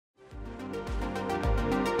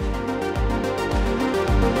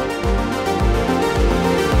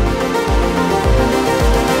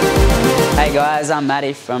guys, I'm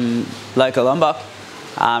Matty from Loka, Lombok.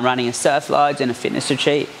 I'm running a surf lodge and a fitness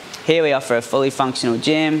retreat. Here we offer a fully functional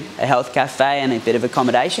gym, a health cafe and a bit of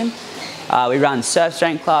accommodation. We run surf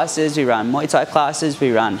strength classes, we run Muay Thai classes,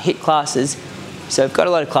 we run HIIT classes. So we've got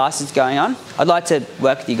a lot of classes going on. I'd like to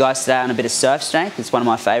work with you guys today on a bit of surf strength. It's one of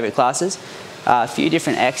my favourite classes. A few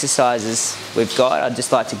different exercises we've got. I'd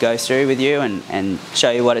just like to go through with you and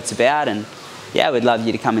show you what it's about, and yeah, we'd love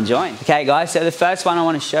you to come and join. Okay guys, so the first one I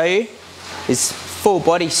want to show you is full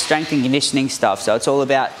body strength and conditioning stuff. So it's all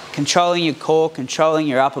about controlling your core, controlling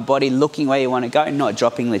your upper body, looking where you want to go, not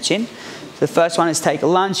dropping the chin. So the first one is take a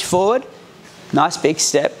lunge forward, nice big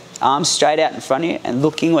step, arms straight out in front of you and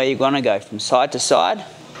looking where you want to go from side to side.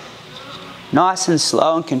 Nice and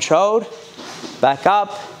slow and controlled. Back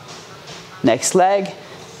up, next leg,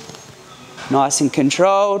 nice and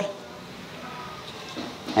controlled,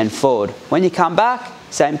 and forward. When you come back,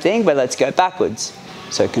 same thing, but let's go backwards.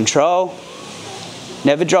 So control,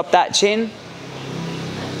 never drop that chin,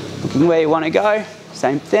 looking where you want to go,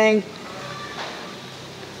 same thing.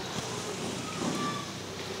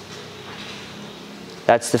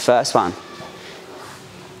 That's the first one.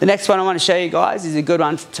 The next one I want to show you guys is a good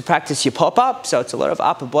one to practice your pop-up. So it's a lot of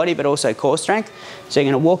upper body but also core strength. So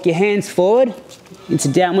you're going to walk your hands forward into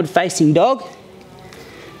downward facing dog,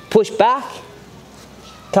 push back,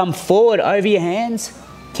 come forward over your hands,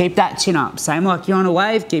 keep that chin up. Same like you're on a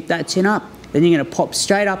wave, keep that chin up. Then you're going to pop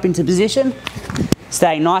straight up into position,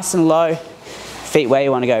 staying nice and low, feet where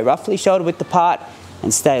you want to go, roughly shoulder width apart,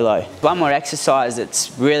 and stay low. One more exercise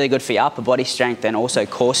that's really good for your upper body strength and also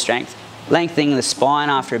core strength, lengthening the spine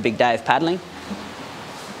after a big day of paddling.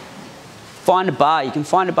 Find a bar, you can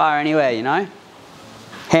find a bar anywhere, you know.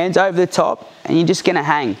 Hands over the top, and you're just going to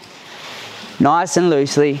hang nice and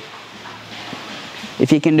loosely.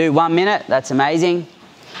 If you can do 1 minute, that's amazing.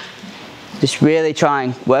 Just really try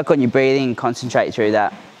and work on your breathing and concentrate through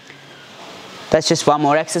that. That's just one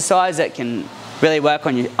more exercise that can really work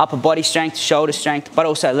on your upper body strength, shoulder strength, but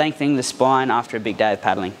also lengthening the spine after a big day of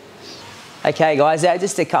paddling. Okay guys, there are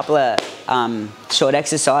just a couple of short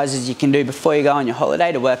exercises you can do before you go on your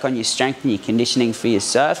holiday to work on your strength and your conditioning for your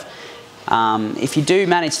surf. If you do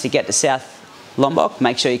manage to get to South Lombok,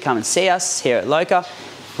 make sure you come and see us here at Loka.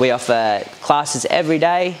 We offer classes every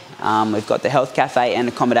day. We've got the health cafe and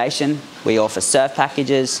accommodation. We offer surf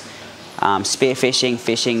packages, spearfishing,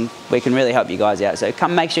 fishing. We can really help you guys out. So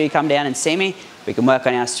make sure you come down and see me. We can work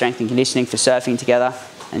on our strength and conditioning for surfing together.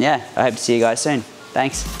 And yeah, I hope to see you guys soon.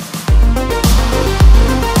 Thanks.